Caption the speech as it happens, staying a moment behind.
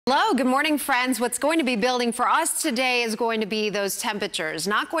Hello, good morning, friends. What's going to be building for us today is going to be those temperatures.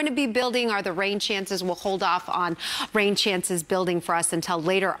 Not going to be building are the rain chances. We'll hold off on rain chances building for us until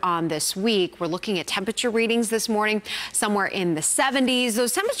later on this week. We're looking at temperature readings this morning, somewhere in the 70s.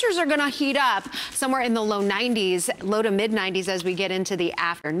 Those temperatures are going to heat up somewhere in the low 90s, low to mid 90s as we get into the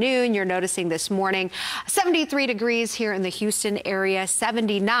afternoon. You're noticing this morning 73 degrees here in the Houston area,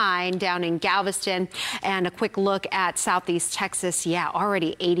 79 down in Galveston, and a quick look at southeast Texas. Yeah,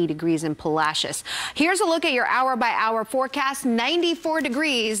 already 80 degrees in Palacios. Here's a look at your hour-by-hour forecast. 94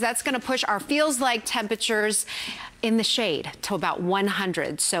 degrees. That's going to push our feels-like temperatures in the shade to about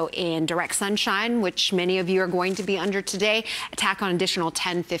 100. So in direct sunshine, which many of you are going to be under today, tack on additional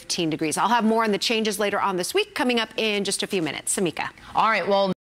 10, 15 degrees. I'll have more on the changes later on this week coming up in just a few minutes. Samika. All right, well.